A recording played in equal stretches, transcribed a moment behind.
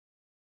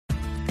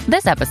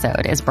This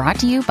episode is brought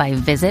to you by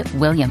Visit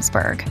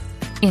Williamsburg.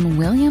 In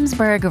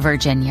Williamsburg,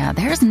 Virginia,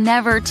 there's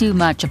never too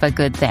much of a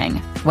good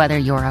thing. Whether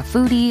you're a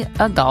foodie,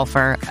 a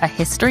golfer, a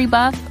history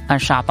buff, a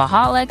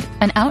shopaholic,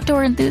 an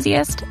outdoor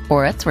enthusiast,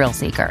 or a thrill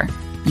seeker,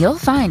 you'll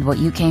find what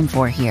you came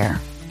for here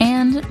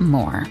and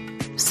more.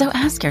 So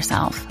ask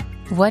yourself,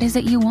 what is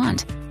it you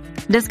want?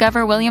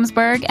 Discover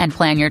Williamsburg and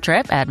plan your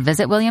trip at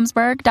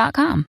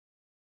visitwilliamsburg.com.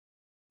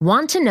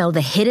 Want to know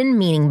the hidden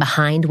meaning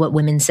behind what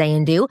women say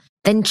and do?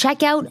 Then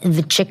check out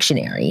the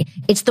Chictionary.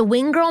 It's the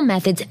Wing Girl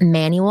Methods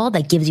manual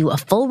that gives you a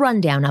full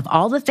rundown of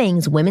all the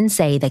things women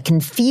say that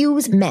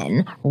confuse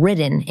men,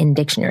 written in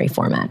dictionary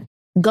format.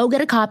 Go get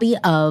a copy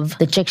of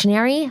the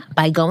Chictionary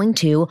by going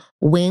to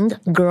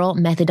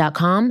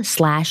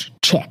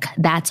winggirlmethod.com/chick.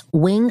 That's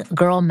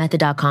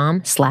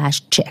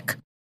winggirlmethod.com/chick.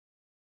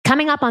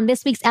 Coming up on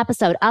this week's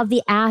episode of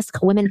the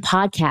Ask Women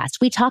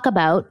podcast, we talk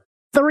about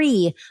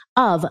 3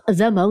 of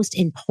the most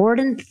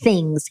important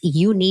things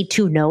you need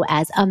to know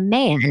as a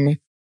man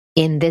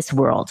in this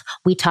world.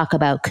 We talk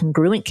about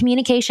congruent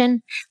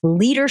communication,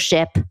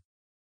 leadership,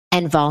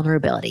 and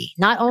vulnerability.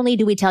 Not only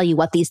do we tell you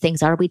what these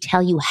things are, we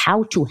tell you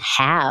how to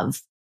have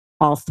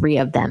all 3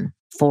 of them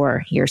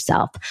for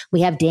yourself.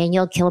 We have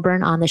Daniel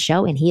Kilburn on the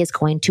show, and he is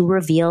going to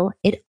reveal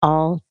it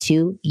all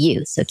to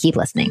you. So keep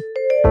listening.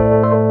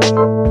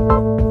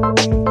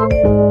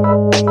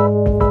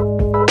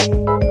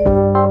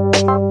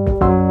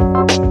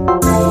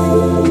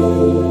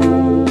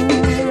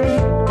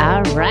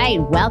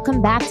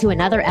 Welcome back to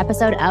another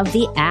episode of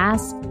the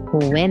Ask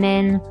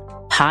Women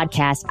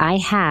podcast. I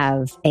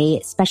have a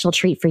special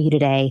treat for you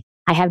today.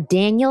 I have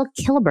Daniel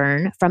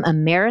Kilburn from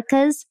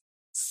America's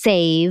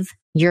Save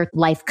Your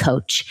Life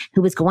Coach,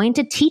 who is going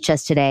to teach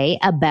us today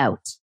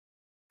about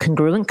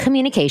congruent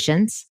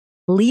communications,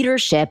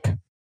 leadership,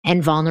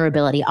 and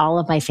vulnerability, all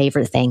of my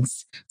favorite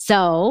things.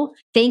 So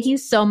thank you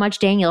so much,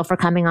 Daniel, for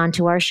coming on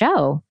to our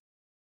show.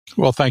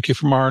 Well, thank you,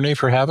 Marnie,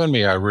 for having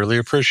me. I really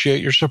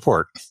appreciate your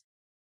support.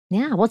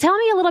 Yeah. Well, tell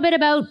me a little bit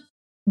about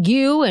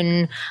you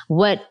and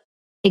what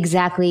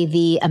exactly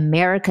the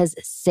America's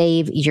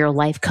Save Your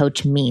Life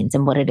Coach means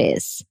and what it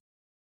is.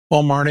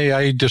 Well, Marnie,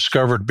 I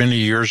discovered many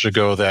years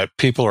ago that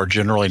people are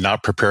generally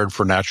not prepared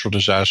for natural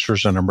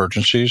disasters and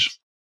emergencies.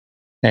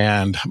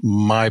 And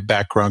my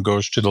background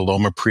goes to the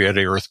Loma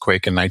Prieta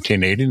earthquake in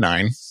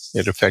 1989.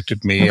 It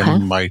affected me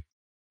and my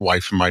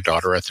wife and my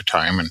daughter at the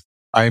time. And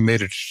I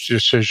made a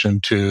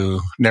decision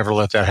to never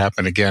let that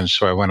happen again.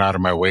 So I went out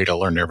of my way to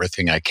learn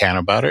everything I can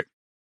about it.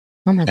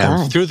 Oh my God.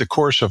 And through the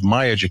course of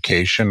my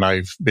education,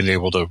 I've been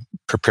able to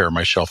prepare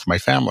myself and my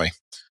family.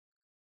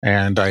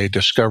 And I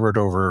discovered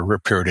over a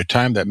period of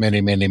time that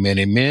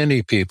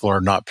many people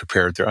are not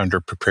prepared. They're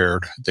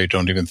underprepared. They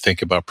don't even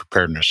think about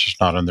preparedness.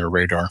 It's not on their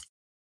radar.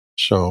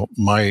 So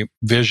my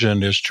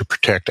vision is to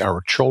protect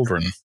our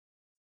children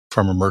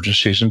from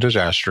emergencies and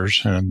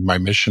disasters. And my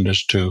mission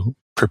is to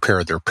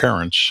prepare their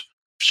parents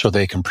so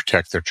they can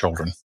protect their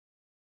children.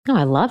 Oh,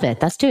 I love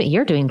it.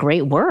 You're doing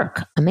great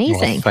work.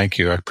 Amazing. Well, thank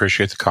you. I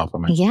appreciate the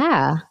compliment.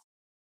 Yeah.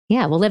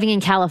 Yeah. Well, living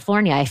in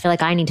California, I feel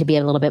like I need to be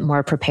a little bit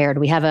more prepared.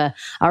 We have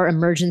our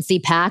emergency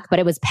pack, but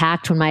it was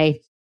packed when my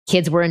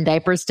kids were in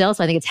diapers still.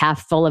 So I think it's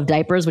half full of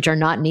diapers, which are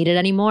not needed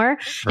anymore.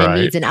 Right.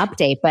 It needs an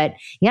update. But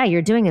yeah,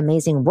 you're doing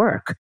amazing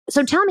work.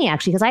 So tell me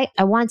actually, because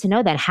I want to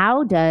know that,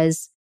 how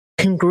does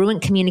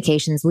congruent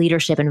communications,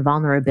 leadership, and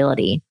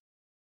vulnerability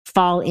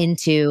fall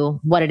into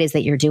what it is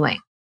that you're doing?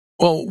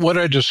 Well, what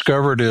I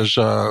discovered is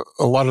a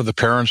lot of the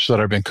parents that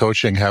I've been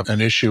coaching have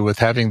an issue with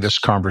having this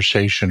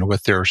conversation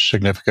with their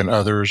significant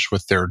others,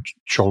 with their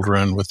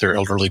children, with their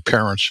elderly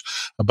parents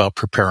about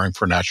preparing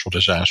for natural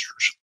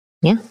disasters.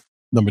 Yeah.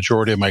 The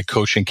majority of my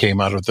coaching came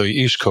out of the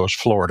East Coast,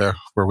 Florida,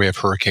 where we have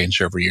hurricanes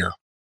every year.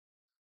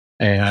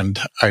 And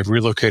I've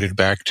relocated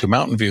back to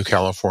Mountain View,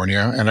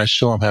 California, and I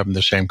still am having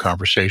the same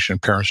conversation.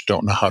 Parents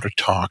don't know how to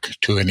talk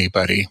to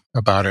anybody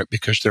about it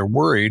because they're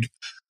worried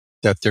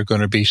that they're going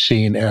to be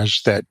seen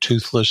as that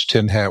toothless,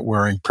 tin hat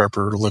wearing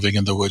prepper living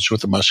in the woods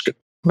with a musket.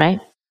 Right.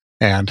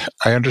 And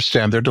I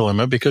understand their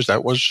dilemma because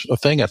that was a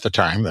thing at the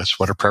time. That's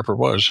what a prepper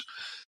was.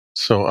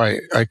 So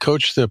I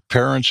coach the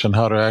parents on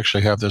how to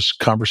actually have this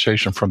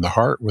conversation from the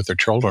heart with their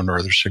children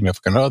or their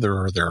significant other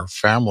or their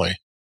family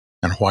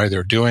and why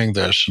they're doing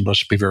this. And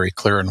let's be very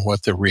clear on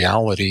what the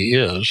reality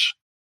is.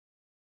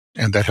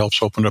 And that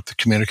helps open up the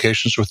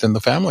communications within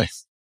the family.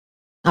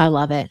 I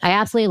love it. I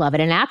absolutely love it.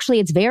 And actually,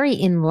 it's very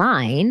in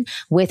line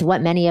with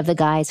what many of the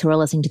guys who are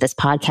listening to this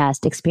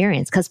podcast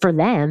experience. Because for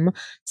them,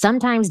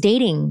 sometimes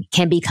dating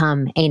can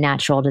become a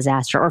natural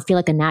disaster or feel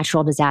like a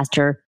natural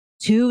disaster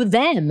to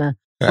them.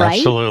 Right?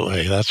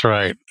 Absolutely. That's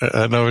right.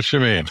 I know what you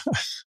mean.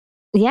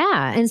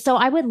 Yeah. And so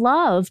I would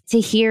love to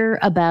hear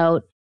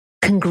about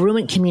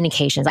congruent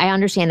communications. I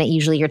understand that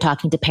usually you're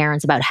talking to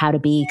parents about how to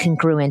be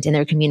congruent in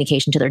their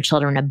communication to their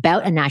children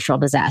about a natural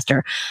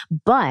disaster.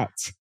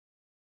 But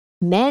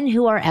men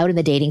who are out in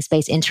the dating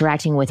space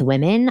interacting with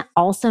women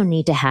also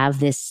need to have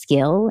this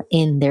skill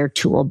in their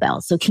tool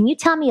belt. So can you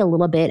tell me a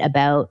little bit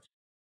about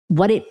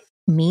what it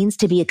means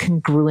to be a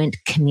congruent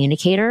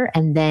communicator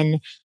and then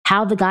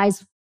how the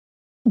guys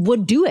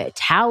would do it,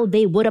 how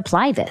they would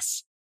apply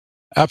this.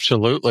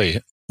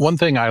 Absolutely. One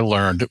thing I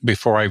learned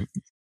before I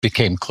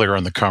became clear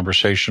on the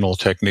conversational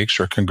techniques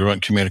or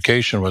congruent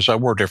communication was I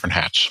wore different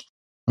hats.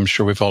 I'm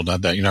sure we've all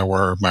done that. I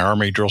wore my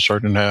Army drill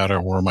sergeant hat, I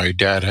wore my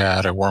dad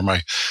hat, I wore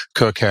my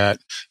cook hat,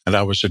 and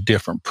I was a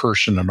different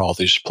person in all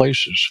these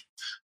places.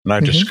 And I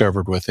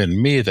discovered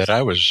within me that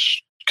I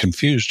was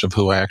confused of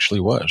who I actually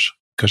was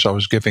because I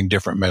was giving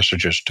different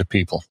messages to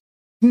people.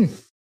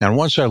 And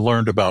once I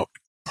learned about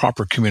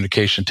proper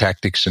communication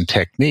tactics and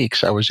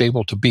techniques, I was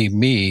able to be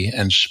me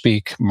and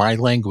speak my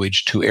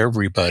language to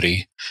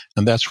everybody.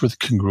 And that's where the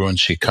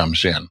congruency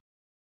comes in.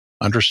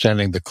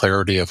 Understanding the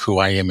clarity of who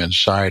I am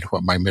inside,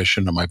 what my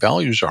mission and my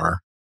values are,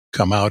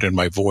 come out in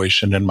my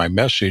voice and in my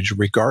message,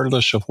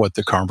 regardless of what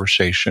the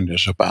conversation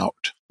is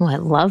about. Oh, I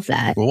love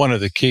that. Well, one of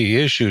the key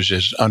issues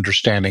is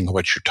understanding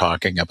what you're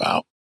talking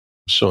about.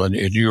 So in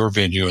your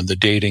venue, in the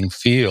dating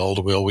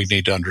field, we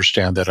need to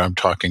understand that I'm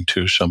talking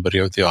to somebody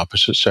of the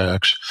opposite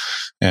sex,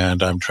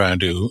 and I'm trying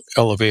to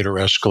elevate or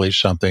escalate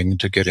something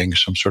to getting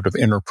some sort of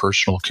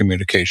interpersonal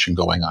communication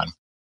going on.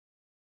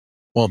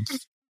 Well,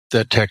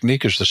 that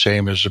technique is the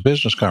same as a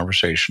business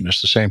conversation.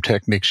 It's the same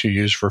techniques you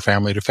use for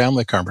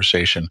family-to-family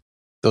conversation.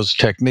 Those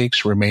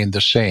techniques remain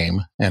the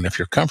same, and if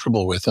you're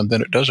comfortable with them,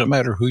 then it doesn't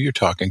matter who you're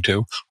talking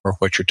to or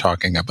what you're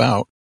talking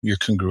about. You're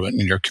congruent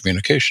in your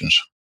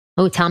communications.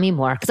 Oh, tell me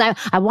more. Because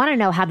I want to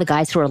know how the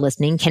guys who are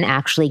listening can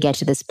actually get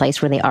to this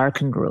place where they are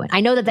congruent.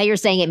 I know that you're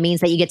saying it means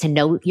that you get to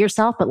know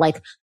yourself,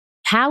 but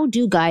how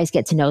do guys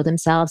get to know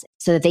themselves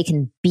so that they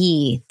can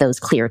be those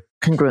clear,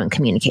 congruent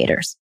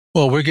communicators?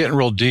 Well, we're getting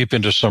real deep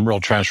into some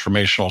real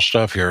transformational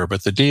stuff here,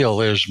 but the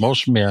deal is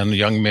most men,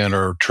 young men,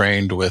 are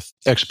trained with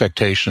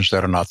expectations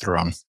that are not their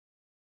own.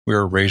 We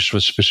are raised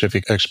with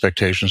specific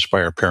expectations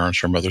by our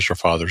parents, our mothers, our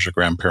fathers, our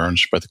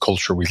grandparents, by the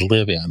culture we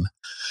live in.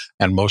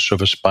 And most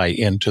of us buy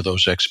into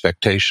those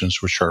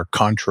expectations, which are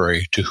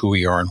contrary to who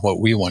we are and what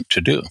we want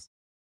to do.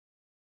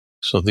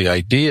 So the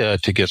idea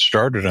to get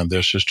started on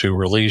this is to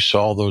release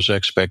all those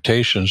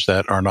expectations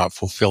that are not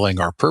fulfilling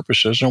our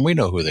purposes, and we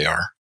know who they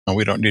are. And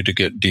we don't need to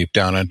get deep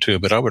down into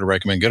it, but I would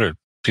recommend get a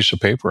piece of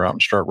paper out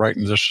and start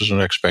writing, this is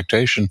an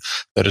expectation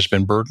that has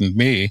been burdened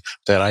me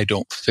that I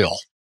don't fill.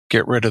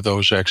 Get rid of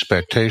those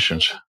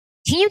expectations.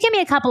 Can you give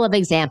me a couple of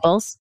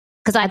examples?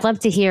 Because I'd love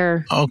to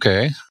hear,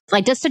 okay,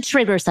 just to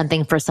trigger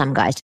something for some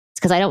guys,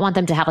 because I don't want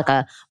them to have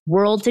a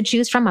world to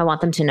choose from. I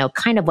want them to know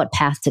kind of what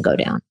path to go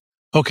down.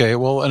 Okay,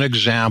 well, an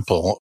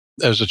example,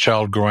 as a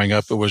child growing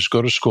up, it was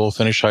go to school,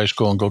 finish high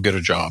school, and go get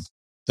a job.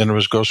 Then it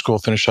was go to school,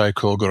 finish high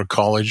school, go to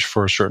college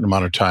for a certain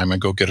amount of time,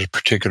 and go get a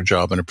particular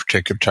job in a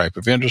particular type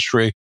of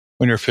industry.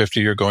 When you're 50,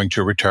 you're going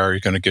to retire, you're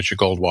going to get your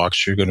gold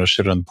watch, you're going to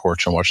sit on the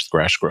porch and watch the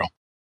grass grow.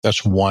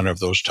 That's one of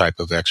those type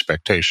of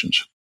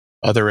expectations.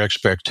 Other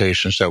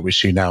expectations that we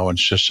see now in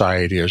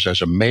society is,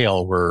 as a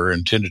male, we're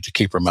intended to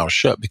keep our mouth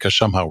shut because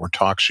somehow we're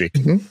toxic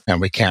and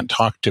we can't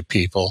talk to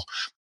people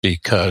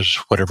because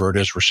whatever it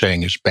is we're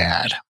saying is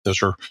bad.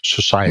 Those are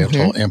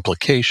societal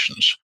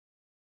implications.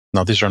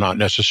 Now, these are not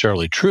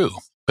necessarily true,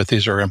 but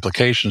these are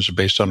implications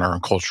based on our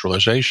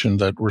culturalization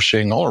that we're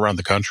seeing all around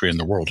the country and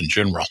the world in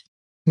general.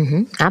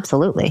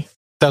 Absolutely.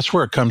 That's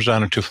where it comes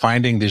down to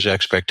finding these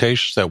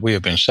expectations that we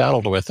have been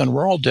saddled with, and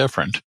we're all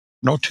different.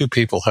 No two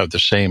people have the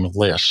same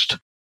list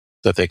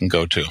that they can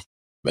go to.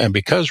 And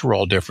because we're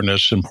all different,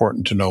 it's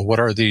important to know what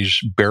are these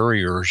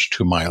barriers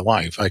to my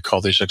life. I call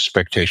these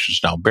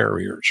expectations now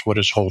barriers. What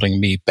is holding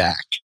me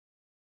back?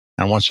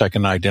 And once I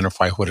can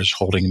identify what is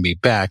holding me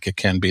back, it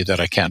can be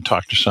that I can't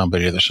talk to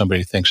somebody, that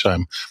somebody thinks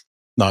I'm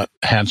not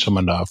handsome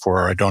enough,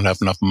 or I don't have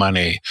enough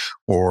money,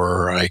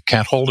 or I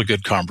can't hold a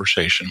good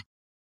conversation.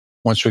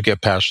 Once we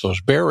get past those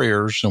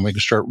barriers, then we can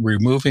start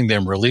removing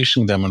them,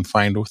 releasing them, and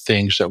find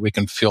Things that we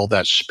can fill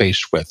that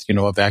space with.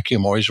 A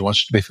vacuum always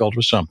wants to be filled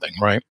with something,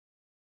 right?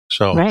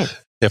 So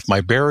if my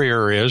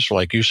barrier is,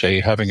 like you say,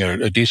 having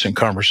a decent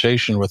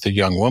conversation with a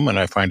young woman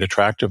I find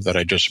attractive that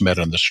I just met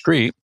on the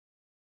street,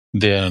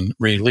 then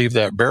relieve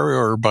that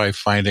barrier by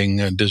finding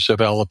and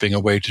developing a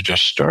way to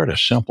just start a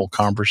simple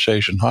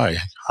conversation. Hi,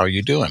 how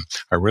you doing?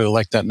 I really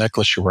like that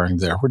necklace you're wearing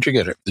there. Where'd you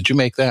get it? Did you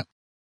make that?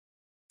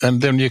 And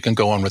then you can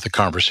go on with the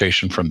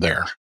conversation from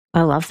there.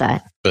 I love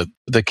that. But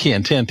the key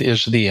intent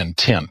is the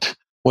intent.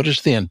 What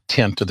is the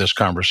intent of this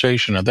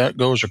conversation? And that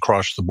goes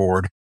across the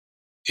board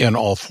in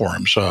all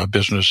forms,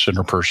 business,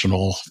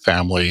 interpersonal,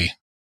 family,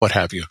 what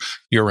have you.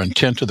 Your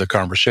intent of the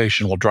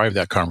conversation will drive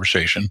that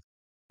conversation.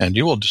 And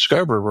you will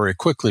discover very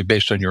quickly,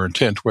 based on your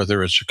intent,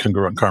 whether it's a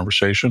congruent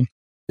conversation,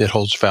 it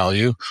holds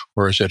value,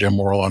 or is it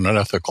immoral and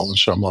unethical on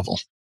some level.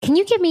 Can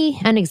you give me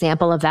an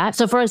example of that?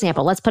 So, for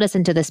example, let's put us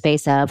into the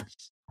space of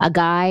a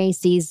guy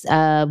sees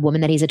a woman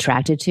that he's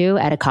attracted to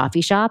at a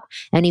coffee shop,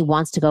 and he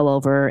wants to go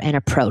over and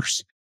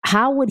approach.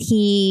 How would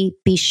he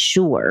be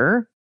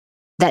sure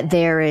that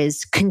there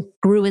is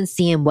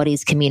congruency in what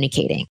he's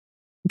communicating?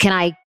 Can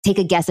I take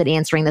a guess at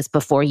answering this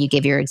before you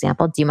give your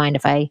example? Do you mind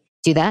if I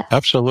do that?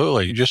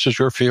 Absolutely. Just as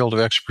your field of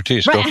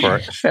expertise. Go for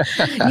it.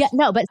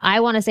 But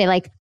I want to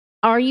say,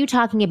 are you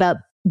talking about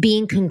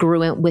being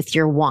congruent with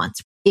your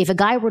wants? if a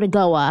guy were to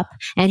go up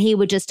and he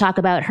would just talk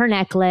about her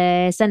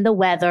necklace and the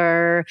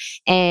weather,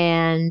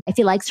 and if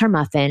he likes her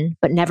muffin,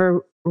 but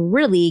never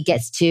really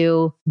gets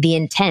to the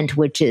intent,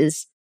 which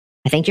is,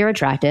 I think you're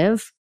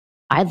attractive.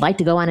 I'd like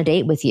to go on a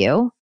date with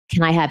you.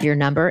 Can I have your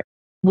number?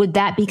 Would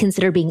that be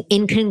considered being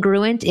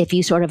incongruent if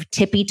you sort of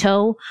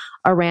tippy-toe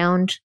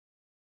around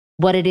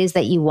what it is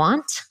that you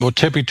want? Well,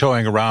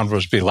 tippy-toeing around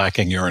would be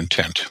lacking your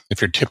intent.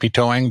 If you're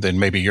tippy-toeing, then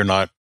maybe you're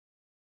not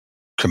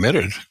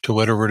committed to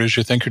whatever it is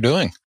you think you're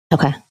doing.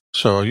 Okay.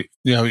 So,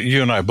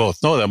 you and I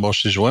both know that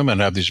most of these women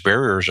have these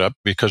barriers up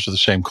because of the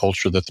same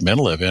culture that the men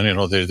live in.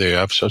 They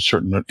have a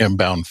certain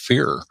inbound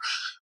fear.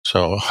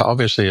 So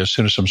obviously, as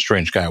soon as some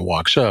strange guy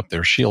walks up,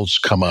 their shields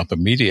come up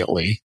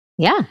immediately.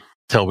 Yeah.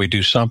 Till we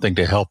do something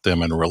to help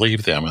them and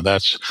relieve them. And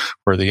that's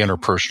where the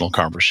interpersonal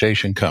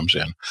conversation comes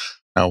in.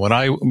 Now, when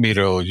I meet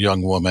a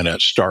young woman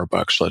at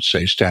Starbucks, let's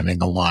say, standing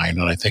in line,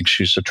 and I think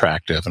she's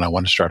attractive and I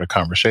want to start a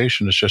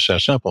conversation, it's just that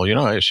simple.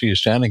 I see you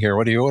standing here.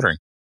 What are you ordering?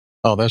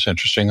 Oh, that's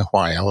interesting.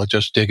 Why? I'll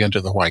just dig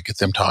into the why, get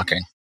them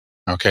talking.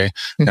 Okay.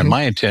 Mm-hmm. And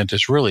my intent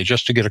is really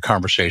just to get a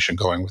conversation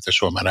going with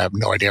this woman. I have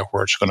no idea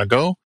where it's going to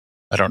go.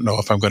 I don't know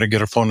if I'm going to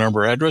get a phone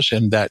number, address,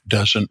 and that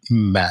doesn't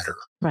matter.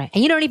 Right.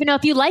 And you don't even know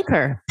if you like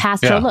her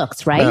past her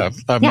looks, right?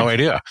 I have no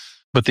idea.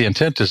 But the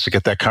intent is to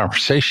get that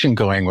conversation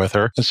going with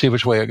her and see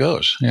which way it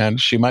goes. And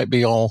she might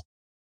be all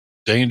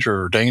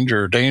danger,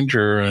 danger,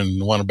 danger,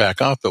 and want to back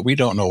off, but we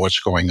don't know what's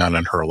going on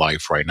in her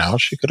life right now.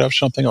 She could have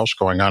something else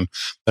going on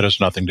that has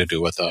nothing to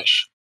do with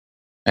us.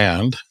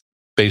 And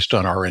based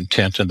on our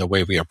intent and the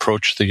way we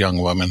approach the young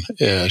woman,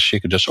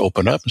 she could just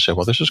open up and say,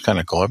 well, this is kind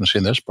of cool. I haven't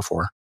seen this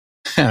before.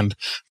 And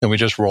then we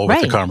just roll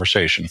with the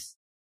conversation.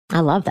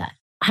 I love that.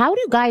 How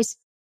do guys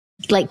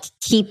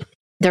keep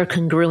their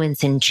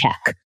congruence in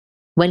check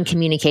when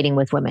communicating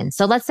with women?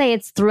 So let's say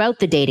it's throughout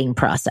the dating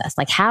process.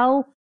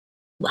 How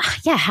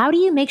do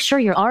you make sure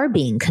you are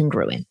being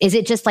congruent? Is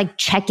it just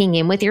checking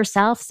in with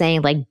yourself,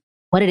 saying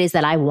what it is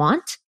that I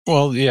want?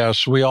 Well,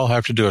 yes, we all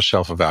have to do a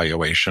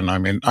self-evaluation. I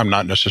mean, I'm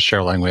not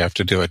necessarily we have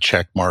to do a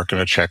check mark and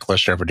a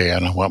checklist every day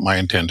on what my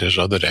intent is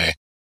of the day.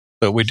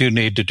 But we do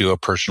need to do a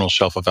personal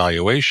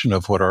self-evaluation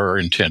of what our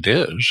intent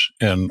is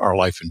in our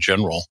life in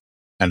general,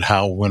 and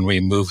how, when we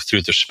move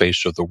through the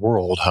space of the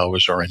world, how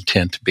is our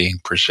intent being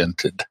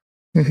presented?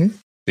 Mm-hmm.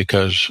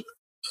 Because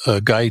a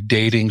guy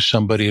dating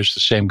somebody is the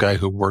same guy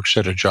who works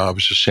at a job,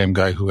 is the same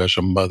guy who has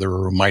a mother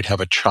or might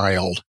have a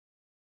child.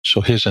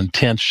 So his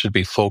intent should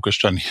be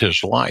focused on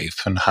his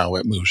life and how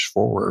it moves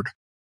forward.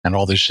 And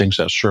all these things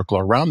that circle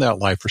around that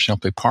life are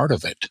simply part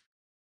of it.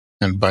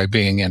 And by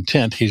being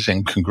intent, he's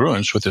in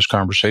congruence with his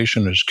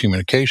conversation, his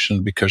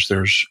communication, because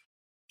there's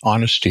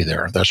honesty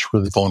there. That's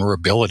where the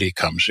vulnerability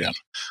comes in.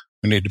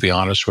 We need to be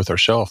honest with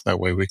ourselves. That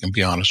way we can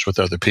be honest with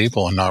other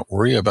people and not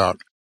worry about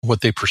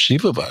what they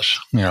perceive of us.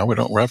 We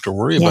don't have to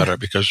worry about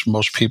it, because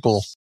most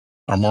people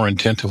are more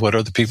intent of what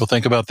other people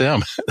think about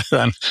them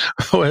than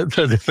what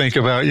they think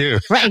about you.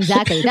 Right,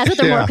 exactly. That's what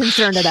they're more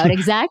concerned about.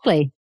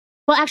 Exactly.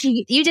 Well,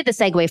 actually, you did the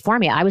segue for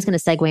me. I was going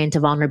to segue into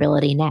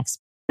vulnerability next.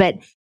 But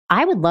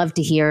I would love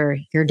to hear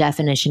your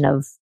definition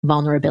of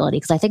vulnerability,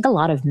 because I think a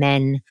lot of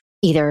men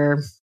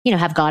either,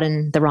 have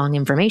gotten the wrong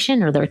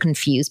information or they're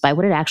confused by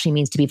what it actually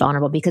means to be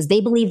vulnerable, because they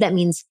believe that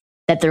means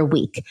that they're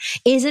weak.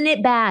 Isn't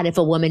it bad if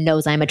a woman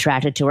knows I'm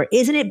attracted to her?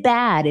 Isn't it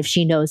bad if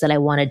she knows that I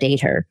want to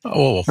date her?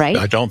 Oh, right?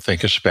 I don't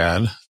think it's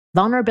bad.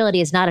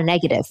 Vulnerability is not a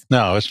negative.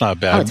 No, it's not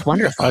bad. Oh, it's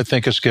wonderful. I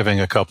think it's giving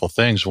a couple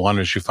things. One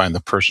is you find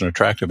the person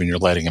attractive and you're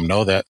letting him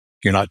know that.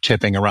 You're not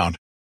tipping around.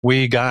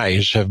 We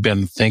guys have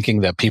been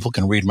thinking that people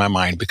can read my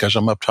mind because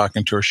I'm up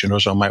talking to her. She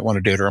knows I might want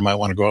to date her. I might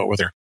want to go out with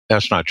her.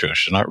 That's not true.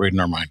 She's not reading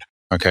our mind.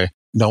 Okay.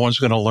 No one's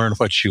going to learn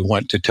what you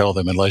want to tell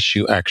them unless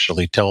you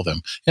actually tell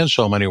them in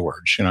so many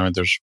words.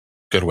 There's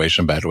good ways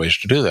and bad ways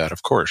to do that,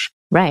 of course.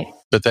 Right.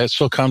 But that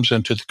still comes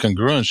into the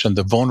congruence, and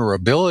the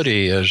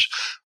vulnerability is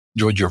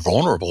you're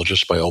vulnerable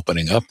just by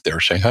opening up there,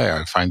 saying, hey,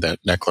 I find that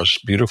necklace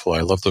beautiful.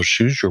 I love those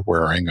shoes you're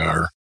wearing.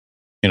 Or,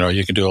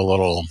 you can do a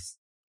little,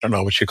 I don't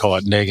know what you call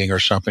it, nagging or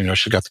something.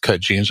 She got the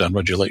cut jeans on.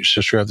 Would you let your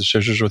sister have the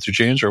scissors with your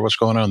jeans, or what's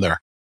going on there?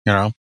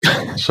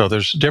 So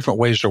there's different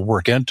ways to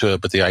work into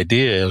it, but the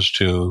idea is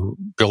to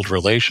build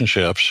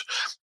relationships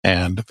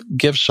and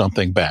give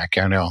something back.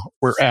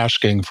 We're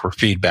asking for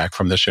feedback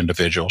from this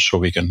individual so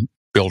we can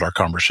build our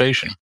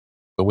conversation,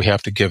 but we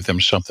have to give them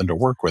something to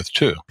work with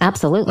too.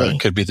 Absolutely. It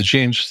could be the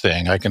jeans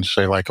thing. I can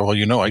say I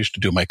used to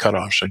do my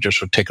cutoffs. I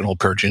just would take an old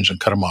pair of jeans and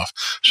cut them off.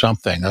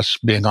 Something. That's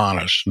being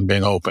honest and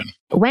being open.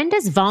 When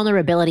does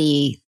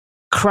vulnerability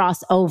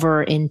cross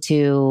over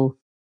into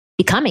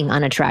becoming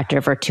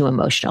unattractive or too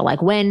emotional?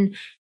 When,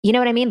 you know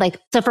what I mean?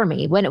 So for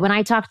me, when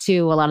I talk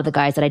to a lot of the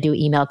guys that I do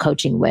email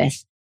coaching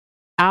with,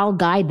 I'll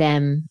guide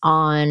them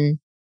on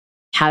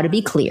how to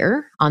be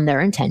clear on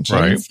their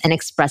intentions and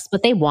express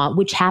what they want,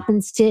 which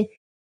happens to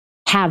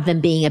have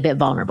them being a bit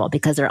vulnerable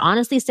because they're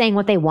honestly saying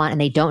what they want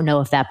and they don't know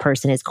if that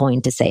person is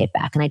going to say it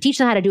back. And I teach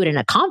them how to do it in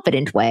a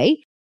confident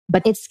way,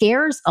 but it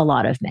scares a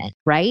lot of men,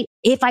 right?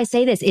 If I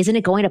say this, isn't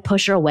it going to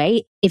push her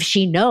away? If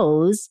she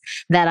knows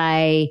that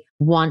I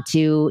want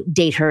to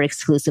date her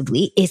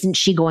exclusively? Isn't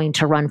she going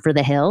to run for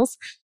the hills?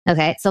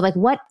 Okay. So like,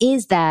 what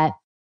is that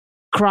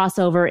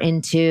crossover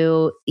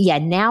into,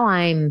 now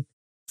I'm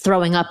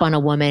throwing up on a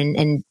woman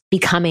and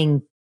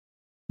becoming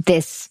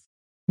this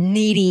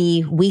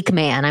needy, weak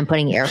man, I'm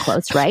putting air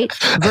quotes, right?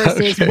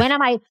 Versus when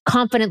am I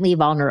confidently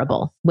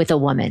vulnerable with a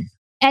woman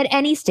at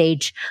any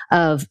stage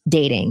of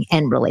dating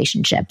and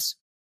relationships?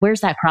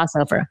 Where's that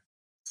crossover?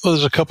 Well,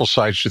 there's a couple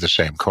sides to the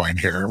same coin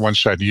here. One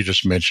side you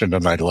just mentioned,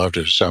 and I loved,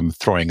 is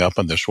throwing up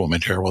on this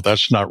woman here. Well,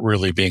 that's not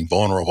really being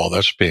vulnerable.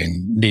 That's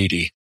being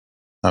needy.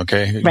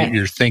 Okay. Right.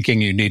 You're thinking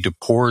you need to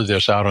pour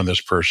this out on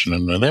this person,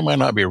 and they might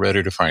not be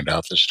ready to find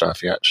out this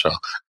stuff yet. So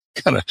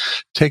kind of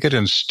take it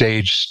in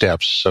stage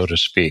steps, so to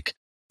speak.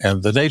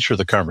 And the nature of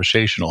the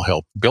conversation will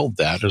help build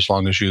that as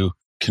long as you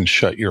can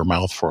shut your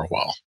mouth for a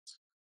while.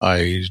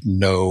 I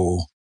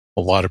know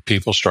a lot of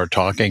people start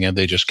talking and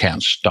they just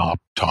can't stop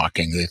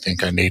talking. They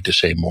think I need to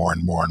say more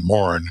and more and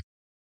more. And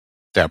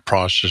that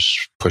process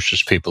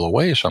pushes people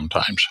away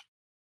sometimes.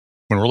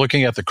 When we're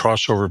looking at the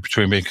crossover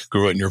between being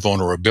congruent and your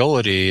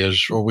vulnerability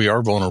is, well, we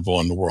are vulnerable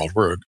in the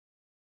world.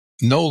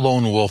 No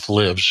lone wolf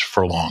lives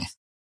for long.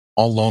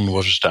 All lone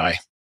wolves die.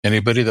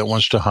 Anybody that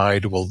wants to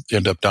hide will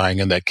end up dying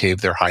in that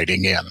cave they're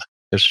hiding in.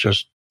 It's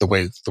just the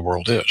way the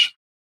world is.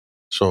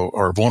 So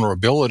our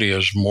vulnerability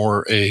is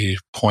more a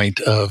point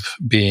of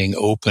being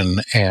open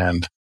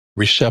and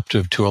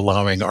receptive to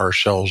allowing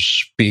ourselves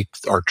speak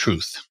our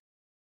truth,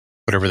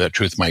 whatever that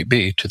truth might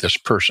be, to this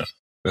person.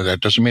 But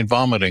that doesn't mean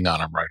vomiting on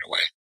them right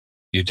away.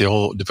 You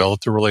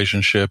develop the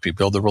relationship, you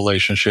build the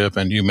relationship,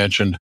 and you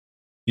mentioned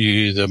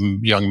the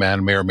young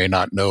man may or may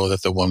not know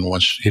that the woman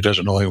he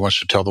doesn't know he wants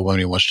to tell the woman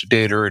he wants to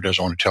date her. He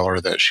doesn't want to tell her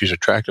that she's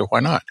attractive. Why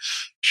not?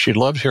 She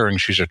loves hearing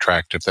she's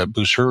attractive. That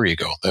boosts her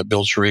ego. That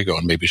builds her ego.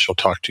 And maybe she'll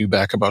talk to you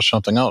back about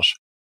something else.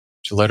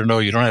 So let her know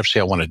you don't have to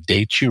say, I want to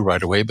date you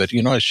right away, but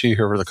I see you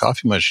here for the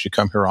coffee. Much. You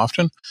come here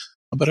often?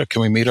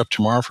 Can we meet up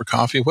tomorrow for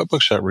coffee? What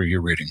book's that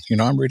you're reading?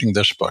 I'm reading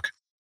this book.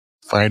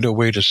 Find a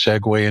way to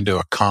segue into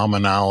a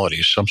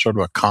commonality, some sort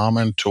of a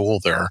common tool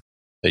there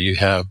that you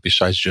have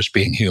besides just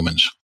being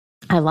humans.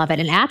 I love it.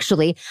 And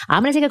actually,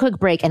 I'm going to take a quick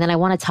break and then I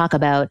want to talk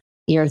about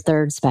your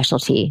third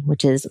specialty,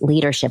 which is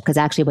leadership, because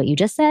actually what you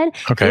just said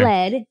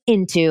led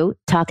into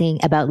talking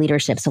about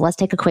leadership. So let's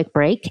take a quick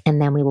break and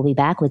then we will be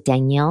back with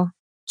Danielle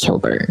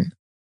Kilburn.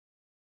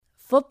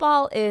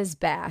 Football is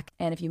back,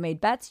 and if you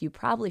made bets, you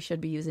probably should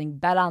be using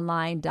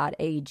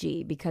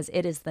betonline.ag because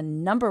it is the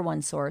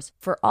 #1 source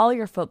for all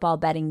your football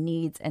betting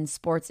needs and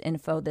sports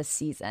info this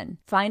season.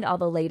 Find all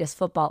the latest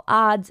football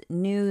odds,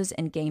 news,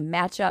 and game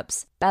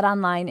matchups.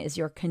 BetOnline is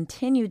your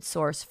continued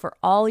source for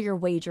all your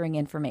wagering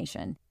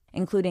information,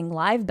 including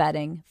live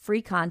betting,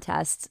 free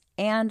contests,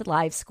 and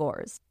live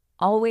scores.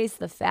 Always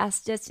the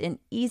fastest and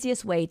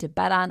easiest way to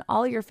bet on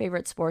all your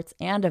favorite sports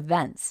and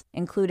events,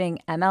 including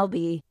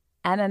MLB,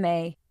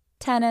 MMA,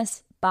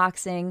 tennis,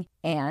 boxing,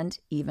 and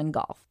even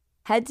golf.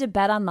 Head to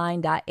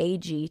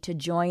betonline.ag to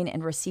join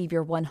and receive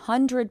your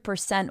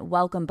 100%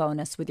 welcome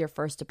bonus with your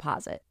first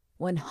deposit.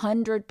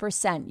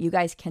 100%. You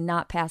guys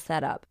cannot pass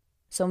that up.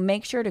 So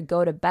make sure to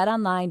go to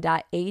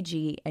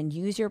betonline.ag and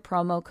use your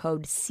promo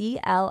code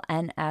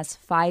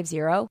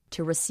CLNS50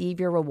 to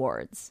receive your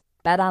rewards.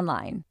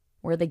 BetOnline,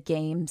 where the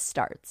game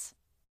starts.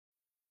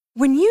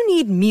 When you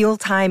need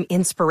mealtime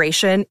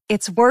inspiration,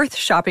 it's worth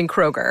shopping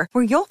Kroger,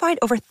 where you'll find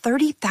over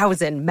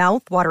 30,000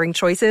 mouth-watering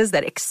choices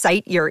that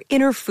excite your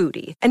inner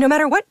foodie. And no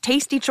matter what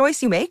tasty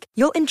choice you make,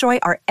 you'll enjoy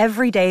our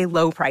everyday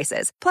low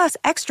prices, plus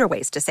extra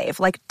ways to save,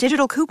 like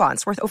digital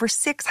coupons worth over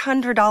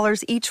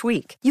 $600 each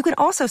week. You can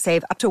also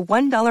save up to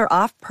 $1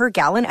 off per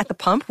gallon at the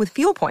pump with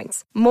fuel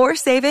points. More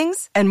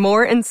savings and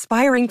more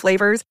inspiring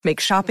flavors make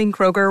shopping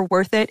Kroger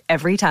worth it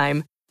every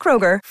time.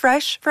 Kroger,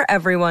 fresh for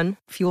everyone.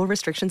 Fuel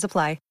restrictions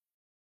apply.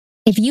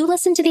 If you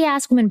listen to the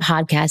Ask Women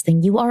podcast,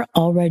 then you are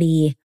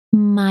already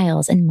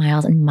miles and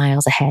miles and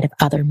miles ahead of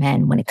other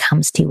men when it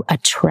comes to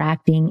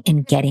attracting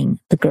and getting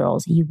the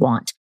girls you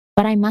want.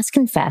 But I must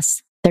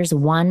confess, there's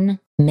one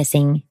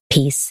missing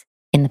piece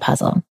in the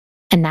puzzle,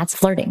 and that's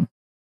flirting,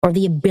 or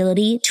the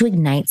ability to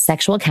ignite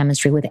sexual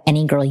chemistry with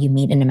any girl you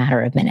meet in a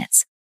matter of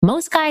minutes.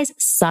 Most guys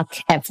suck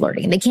at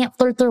flirting. They can't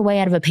flirt their way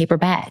out of a paper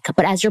bag.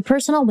 But as your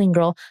personal wing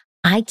girl,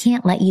 I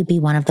can't let you be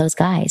one of those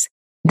guys.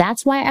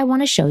 That's why I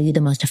want to show you the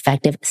most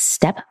effective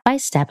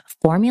step-by-step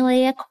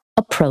formulaic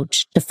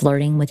approach to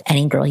flirting with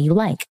any girl you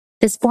like.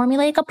 This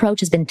formulaic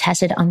approach has been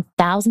tested on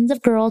thousands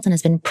of girls and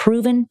has been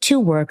proven to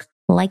work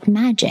like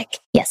magic.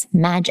 Yes,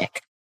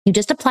 magic. You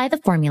just apply the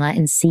formula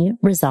and see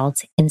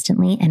results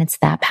instantly, and it's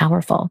that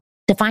powerful.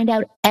 To find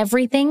out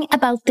everything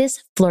about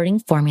this flirting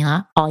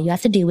formula, all you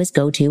have to do is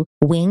go to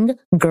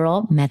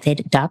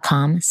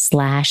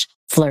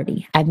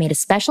winggirlmethod.com/flirty. I've made a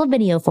special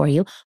video for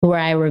you where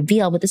I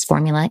reveal what this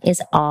formula is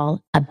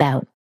all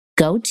about.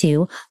 Go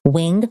to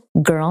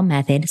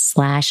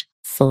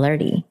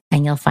winggirlmethod/flirty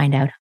and you'll find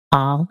out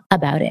all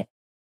about it.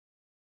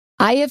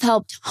 I have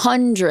helped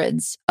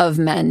hundreds of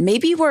men.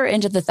 Maybe we're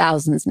into the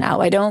thousands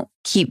now. I don't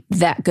keep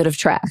that good of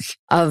track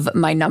of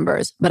my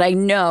numbers, but I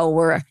know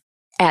we're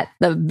at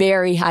the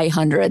very high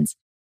hundreds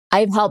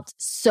I've helped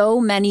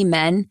so many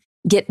men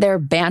get their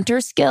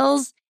banter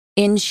skills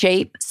in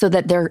shape so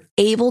that they're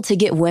able to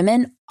get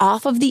women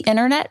off of the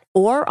internet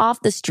or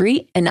off the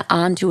street and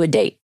onto a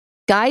date.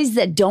 Guys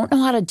that don't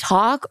know how to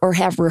talk or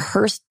have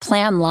rehearsed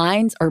planned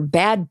lines or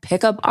bad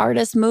pickup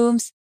artist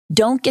moves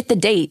don't get the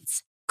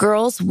dates.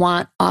 Girls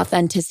want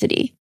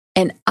authenticity.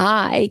 And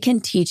I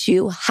can teach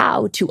you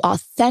how to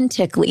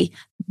authentically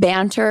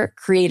banter,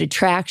 create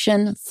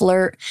attraction,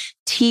 flirt,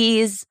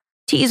 tease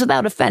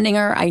without offending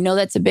her. I know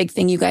that's a big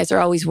thing you guys are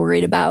always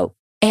worried about.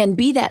 And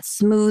be that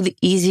smooth,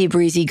 easy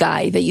breezy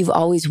guy that you've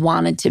always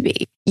wanted to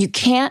be. You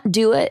can't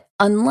do it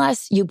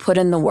unless you put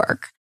in the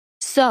work.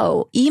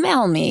 So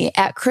email me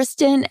at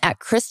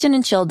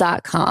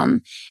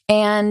Kristen@KristenandChill.com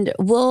and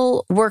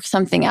we'll work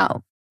something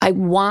out. I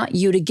want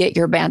you to get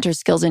your banter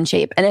skills in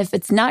shape. And if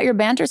it's not your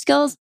banter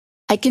skills,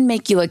 I can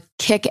make you a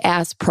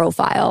kick-ass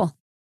profile.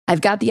 I've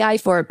got the eye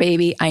for it,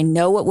 baby. I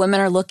know what women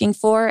are looking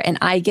for, and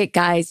I get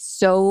guys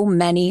so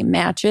many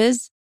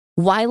matches.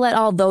 Why let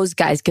all those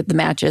guys get the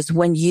matches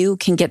when you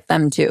can get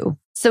them too?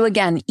 So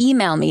again,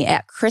 email me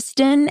at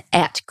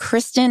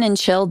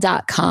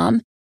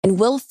Kristen@KristenandChill.com and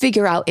we'll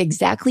figure out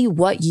exactly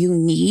what you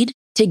need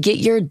to get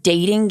your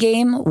dating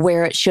game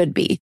where it should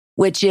be,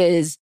 which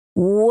is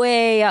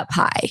way up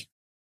high.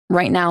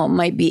 Right now, it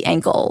might be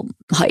ankle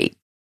height.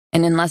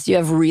 And unless you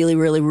have really,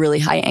 really, really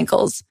high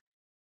ankles,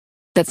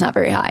 that's not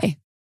very high.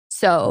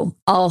 So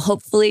I'll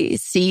hopefully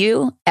see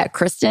you at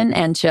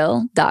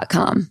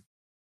KristenandChill.com.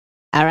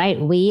 All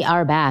right, we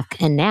are back.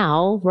 And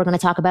now we're going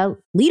to talk about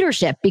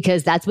leadership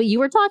because that's what you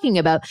were talking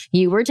about.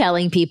 You were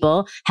telling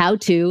people how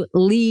to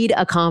lead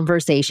a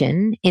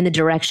conversation in the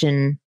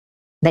direction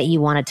that you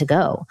want it to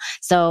go.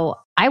 So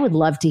I would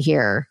love to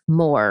hear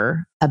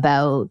more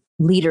about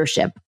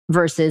leadership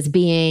versus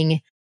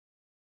being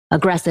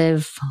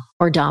aggressive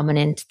or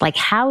dominant. Like,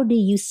 how do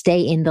you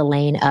stay in the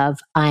lane of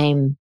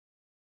I'm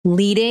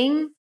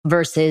leading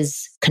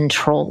versus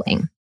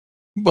controlling?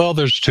 Well,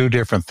 there's two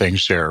different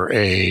things there.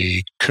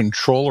 A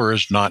controller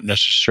is not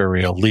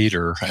necessarily a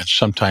leader, and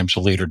sometimes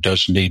a leader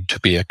does need to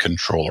be a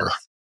controller.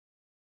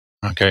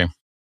 Okay.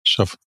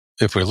 So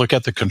if we look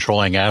at the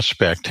controlling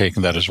aspect,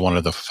 taking that as one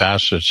of the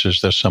facets,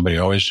 is that somebody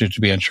always needs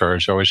to be in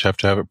charge. They always have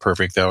to have it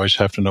perfect. They always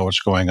have to know what's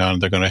going on.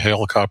 They're going to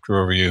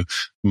helicopter over you,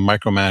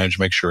 micromanage,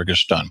 make sure it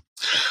gets done.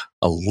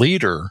 A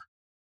leader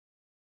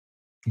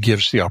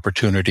gives the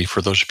opportunity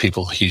for those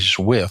people he's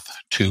with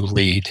to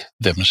lead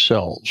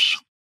themselves.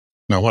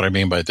 Now, what I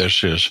mean by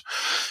this is,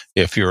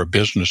 if you're a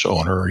business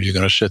owner, are you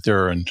going to sit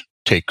there and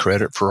take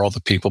credit for all the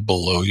people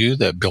below you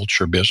that built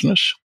your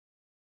business?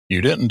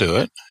 You didn't do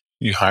it.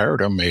 You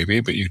hired them maybe,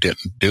 but you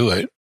didn't do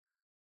it.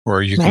 Or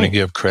are you going to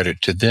give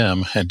credit to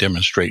them and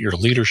demonstrate your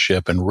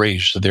leadership and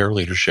raise their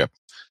leadership?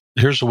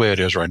 Here's the way it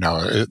is right now.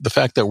 The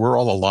fact that we're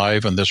all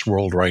alive in this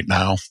world right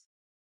now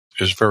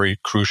is very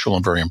crucial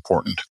and very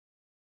important.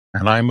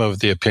 And I'm of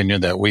the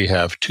opinion that we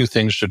have two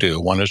things to do.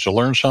 One is to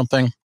learn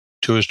something.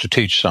 Two is to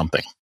teach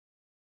something.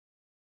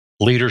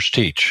 Leaders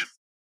teach.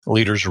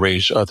 Leaders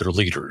raise other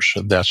leaders.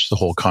 That's the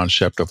whole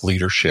concept of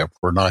leadership.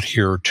 We're not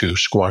here to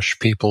squash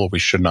people. We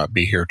should not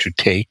be here to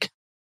take.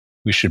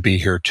 We should be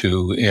here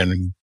to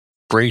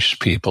embrace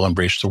people,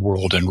 embrace the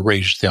world, and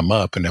raise them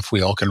up. And if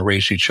we all can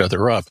raise each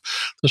other up,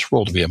 this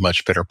world will be a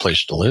much better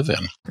place to live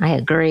in. I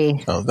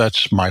agree. So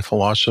that's my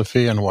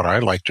philosophy and what I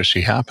like to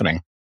see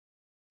happening.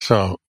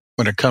 So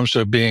when it comes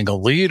to being a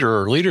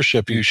leader or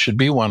leadership, you should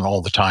be one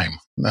all the time.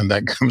 And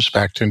that comes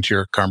back into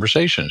your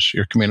conversations,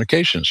 your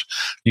communications.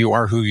 You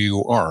are who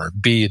you are.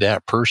 Be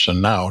that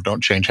person now.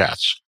 Don't change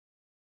hats.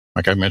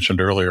 Like I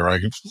mentioned earlier,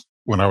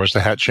 when I was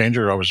the hat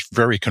changer, I was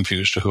very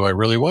confused to who I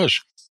really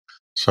was.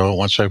 So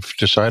once I've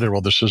decided,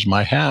 well, this is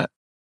my hat,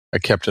 I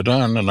kept it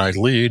on and I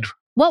lead.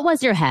 What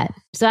was your hat?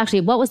 So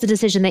actually, what was the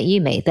decision that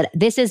you made that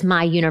this is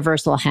my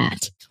universal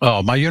hat?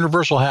 Oh, my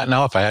universal hat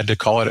now, if I had to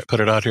call it, put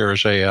it out here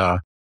as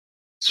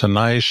it's a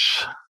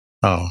nice,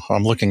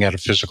 I'm looking at a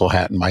physical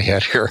hat in my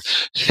head here.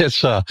 It's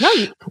it's a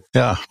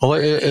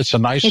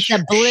nice, it's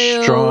a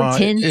blue straw,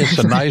 tint. It's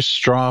a nice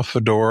straw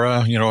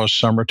fedora, a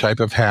summer type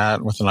of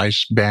hat with a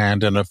nice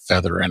band and a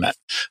feather in it.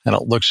 And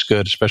it looks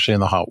good, especially in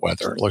the hot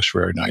weather. It looks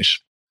very nice.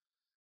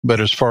 But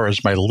as far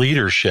as my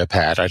leadership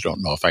hat, I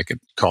don't know if I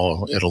could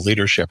call it a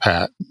leadership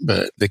hat,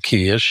 but the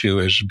key issue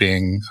is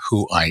being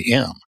who I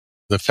am.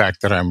 The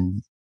fact that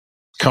I'm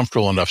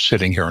comfortable enough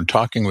sitting here and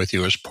talking with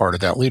you is part of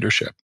that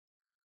leadership.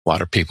 A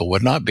lot of people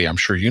would not be. I'm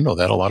sure you know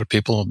that. A lot of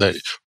people that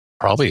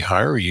probably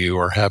hire you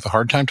or have a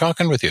hard time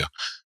talking with you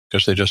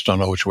because they just don't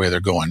know which way they're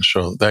going.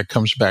 So that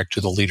comes back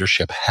to the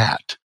leadership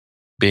hat,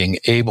 being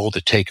able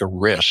to take a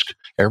risk.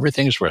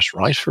 Everything's risk.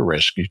 Life's for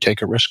risk. You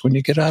take a risk when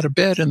you get out of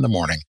bed in the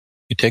morning.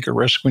 You take a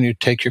risk when you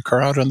take your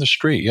car out on the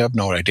street. You have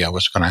no idea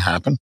what's going to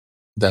happen.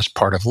 That's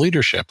part of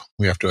leadership.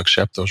 We have to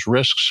accept those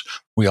risks.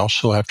 We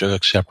also have to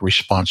accept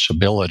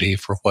responsibility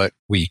for what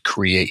we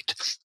create.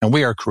 And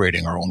we are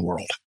creating our own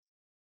world.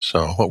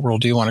 So what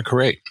world do you want to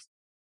create?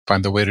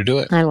 Find the way to do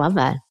it. I love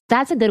that.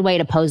 That's a good way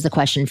to pose the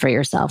question for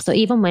yourself. So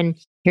even when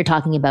you're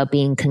talking about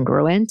being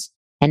congruent,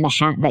 and the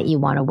hat that you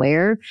want to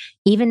wear,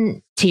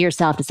 even to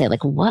yourself to say,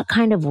 like, what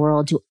kind of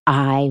world do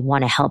I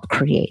want to help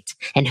create?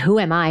 And who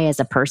am I as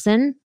a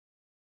person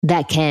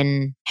that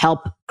can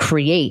help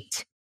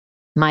create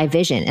my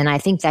vision? And I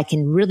think that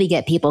can really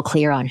get people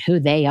clear on who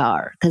they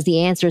are, because the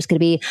answer is going to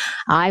be,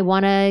 I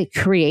want to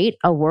create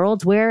a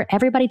world where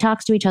everybody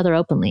talks to each other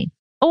openly,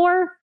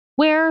 or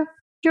where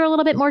you're a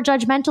little bit more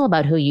judgmental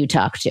about who you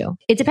talk to.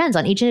 It depends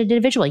on each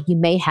individual. You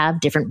may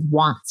have different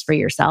wants for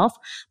yourself,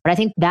 but I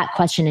think that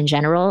question in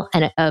general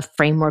and a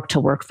framework to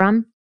work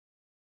from,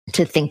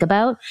 to think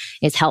about,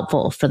 is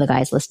helpful for the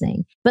guys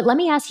listening. But let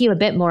me ask you a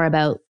bit more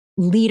about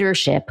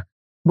leadership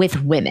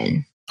with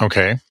women.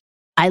 Okay.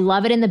 I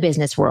love it in the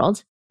business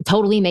world. It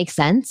totally makes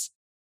sense.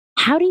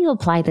 How do you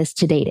apply this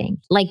to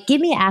dating? Like, give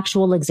me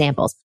actual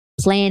examples.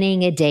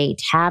 Planning a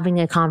date, having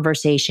a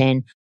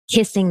conversation,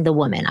 kissing the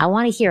woman. I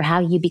want to hear how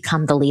you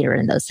become the leader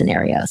in those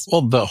scenarios.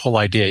 Well, the whole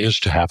idea is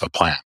to have a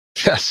plan.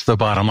 That's the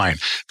bottom line.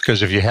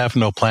 Because if you have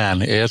no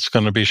plan, it's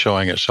going to be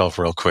showing itself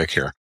real quick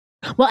here.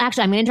 Well,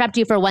 actually, I'm going to interrupt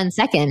you for 1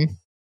 second,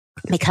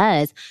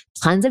 because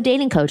tons of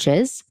dating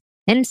coaches,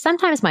 and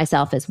sometimes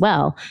myself as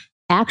well,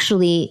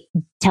 actually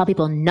tell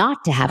people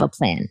not to have a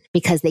plan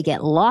because they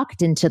get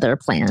locked into their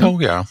plan. Oh,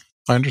 yeah.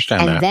 I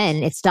understand that. And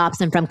then it stops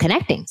them from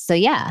connecting. So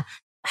yeah,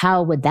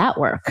 how would that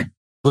work?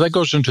 Well, that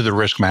goes into the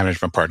risk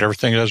management part.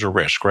 Everything has a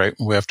risk, right?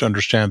 We have to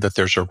understand that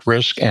there's a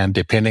risk, and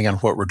depending on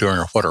what we're doing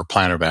or what our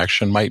plan of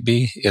action might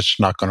be, it's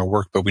not going to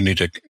work, but we need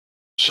to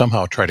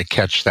somehow try to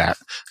catch that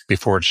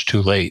before it's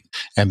too late,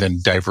 and then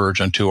diverge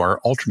into our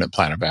alternate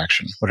plan of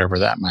action, whatever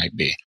that might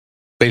be.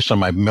 Based on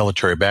my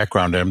military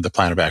background, I'm the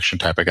plan of action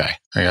type of guy.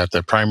 I got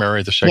the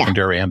primary, the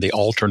secondary, and the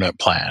alternate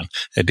plan.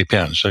 It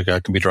depends. I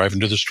can be driving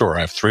to the store.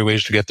 I have 3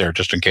 ways to get there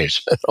just in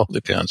case. It all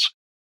depends.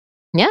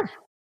 Yeah.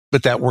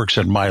 But that works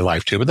in my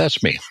life too. But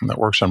that's me. That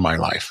works in my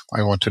life.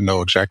 I want to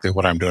know exactly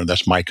what I'm doing.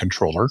 That's my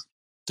controller,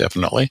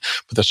 definitely.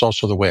 But that's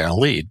also the way I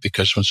lead,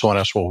 because when someone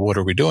asks, well, what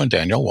are we doing,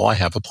 Daniel? Well, I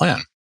have a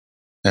plan.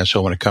 And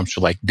so when it comes to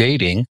like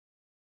dating,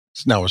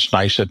 now it's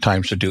nice at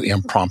times to do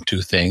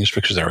impromptu things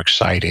because they're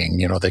exciting.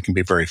 You know, they can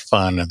be very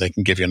fun and they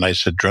can give you a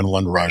nice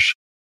adrenaline rush.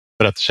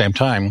 But at the same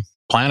time,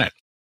 plan it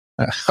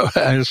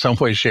in some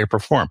way, shape, or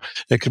form.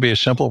 It could be as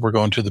simple, we're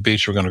going to the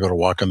beach, we're going to go to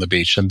walk on the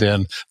beach, and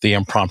then the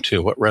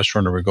impromptu, what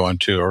restaurant are we going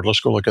to? Or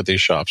let's go look at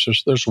these shops.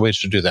 There's ways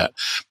to do that.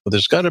 But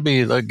there's got to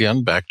be,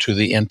 again, back to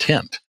the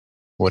intent.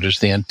 What is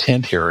the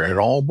intent here? It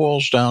all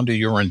boils down to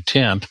your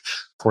intent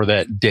for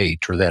that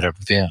date or that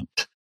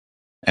event.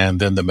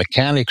 And then the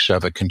mechanics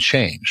of it can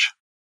change.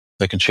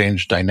 They can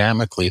change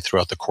dynamically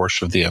throughout the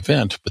course of the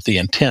event, but the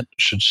intent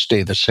should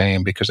stay the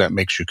same, because that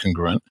makes you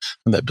congruent,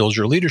 and that builds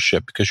your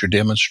leadership because you're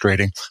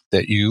demonstrating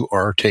that you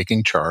are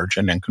taking charge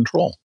and in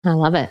control. I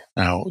love it.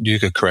 Now, you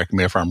could correct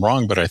me if I'm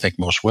wrong, but I think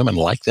most women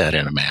like that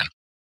in a man.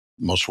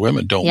 Most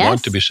women don't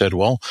want to be said,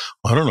 well,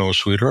 I don't know,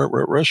 sweetheart,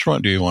 what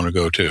restaurant do you want to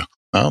go to?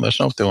 No, that's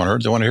not what they want to hear.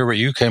 They want to hear what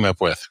you came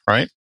up with,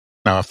 right?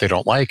 Now, if they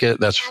don't like it,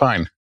 that's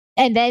fine.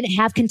 And then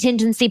have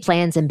contingency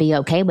plans and be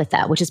okay with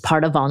that, which is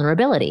part of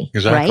vulnerability.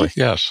 Exactly. Right?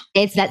 Yes.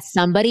 It's that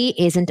somebody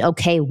isn't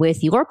okay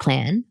with your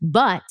plan,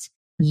 but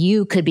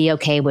you could be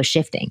okay with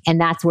shifting. And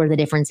that's where the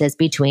difference is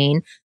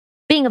between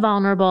being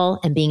vulnerable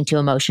and being too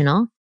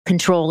emotional,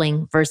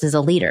 controlling versus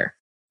a leader,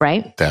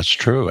 right? That's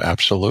true.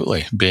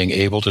 Absolutely. Being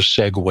able to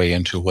segue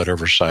into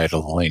whatever side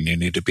of the lane you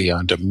need to be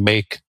on to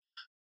make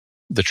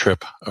the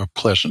trip a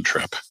pleasant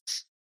trip.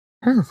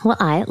 Oh, well,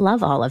 I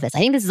love all of this. I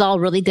think this is all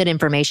really good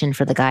information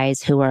for the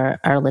guys who are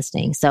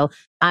listening. So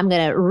I'm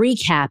going to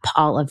recap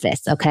all of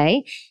this,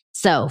 okay?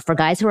 So for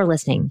guys who are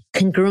listening,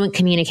 congruent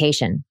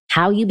communication.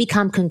 How you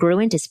become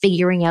congruent is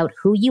figuring out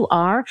who you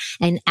are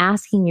and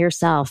asking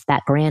yourself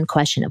that grand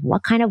question of,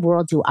 what kind of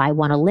world do I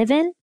want to live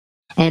in?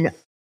 And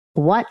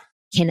what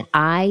can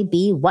I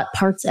be? What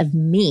parts of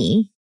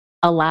me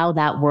allow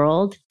that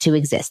world to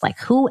exist? Like,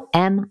 who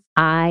am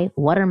I?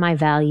 What are my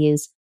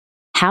values?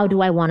 How do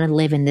I want to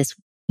live in this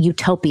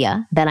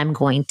utopia that I'm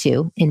going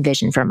to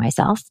envision for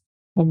myself?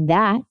 And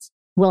that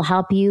will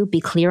help you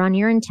be clear on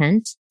your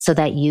intent so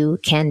that you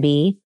can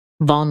be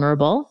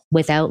vulnerable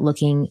without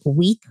looking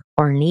weak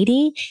or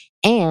needy.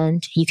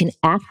 And you can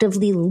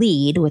actively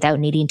lead without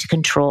needing to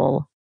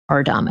control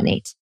or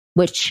dominate,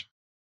 which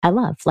I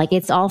love. Like,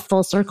 it's all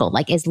full circle.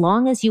 Like, as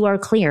long as you are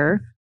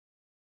clear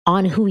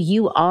on who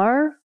you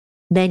are,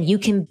 then you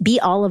can be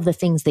all of the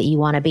things that you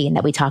want to be and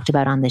that we talked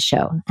about on this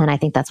show. And I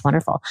think that's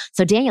wonderful.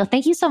 So Daniel,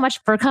 thank you so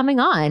much for coming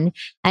on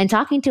and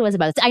talking to us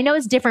about this. I know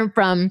it's different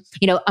from,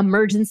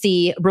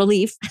 emergency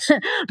relief,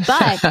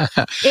 but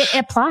it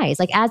applies.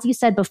 Like, as you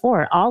said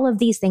before, all of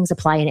these things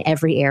apply in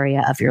every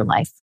area of your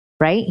life,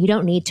 right? You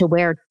don't need to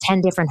wear 10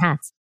 different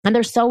hats, and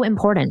they're so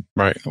important.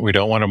 Right. We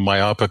don't want to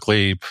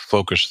myopically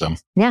focus them.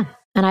 Yeah.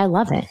 And I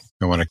love it.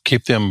 We want to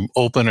keep them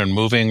open and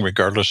moving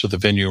regardless of the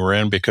venue we're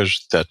in,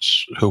 because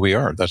that's who we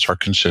are. That's our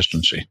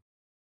consistency.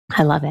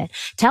 I love it.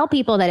 Tell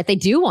people that if they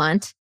do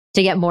want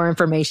to get more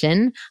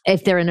information,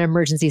 if they're in an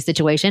emergency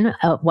situation,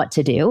 what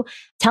to do.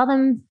 Tell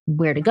them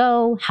where to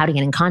go, how to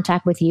get in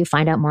contact with you,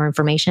 find out more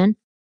information.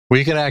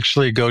 We can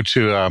actually go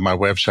to my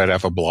website. I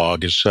have a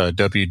blog. It's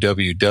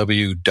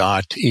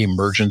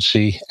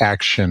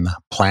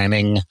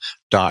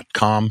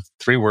www.emergencyactionplanning.com.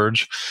 3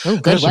 words. Oh,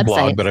 good There's website. a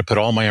blog, but I put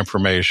all my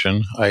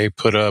information. I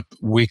put up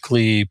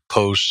weekly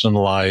posts and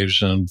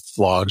lives and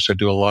vlogs. I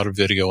do a lot of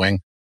videoing.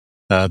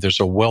 There's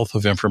a wealth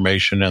of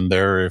information in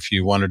there. If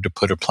you wanted to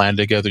put a plan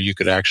together, you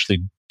could actually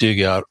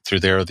dig out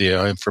through there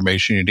the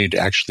information you need to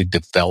actually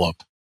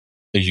develop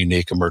a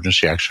unique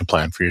emergency action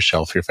plan for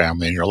yourself, your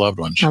family, and your loved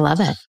ones. I love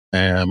it.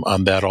 And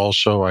on that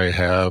also, I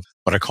have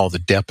what I call the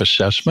DEP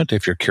assessment.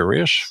 If you're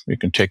curious, you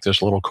can take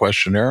this little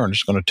questionnaire. I'm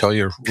just going to tell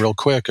you real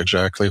quick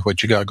exactly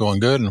what you got going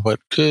good and what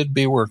could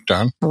be worked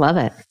on. I love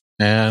it.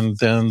 And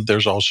then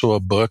there's also a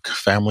book,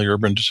 Family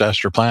Urban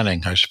Disaster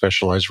Planning. I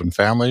specialize in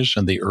families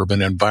and the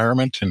urban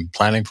environment and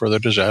planning for the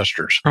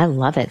disasters. I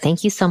love it.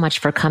 Thank you so much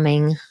for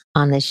coming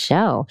on this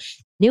show.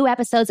 New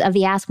episodes of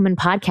the Ask Women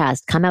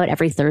podcast come out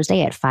every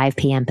Thursday at 5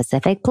 p.m.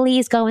 Pacific.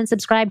 Please go and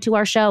subscribe to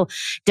our show.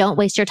 Don't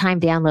waste your time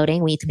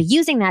downloading. We need to be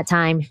using that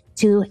time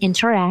to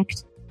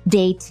interact,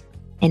 date,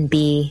 and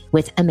be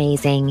with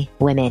amazing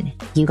women.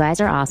 You guys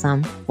are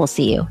awesome. We'll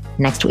see you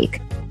next week.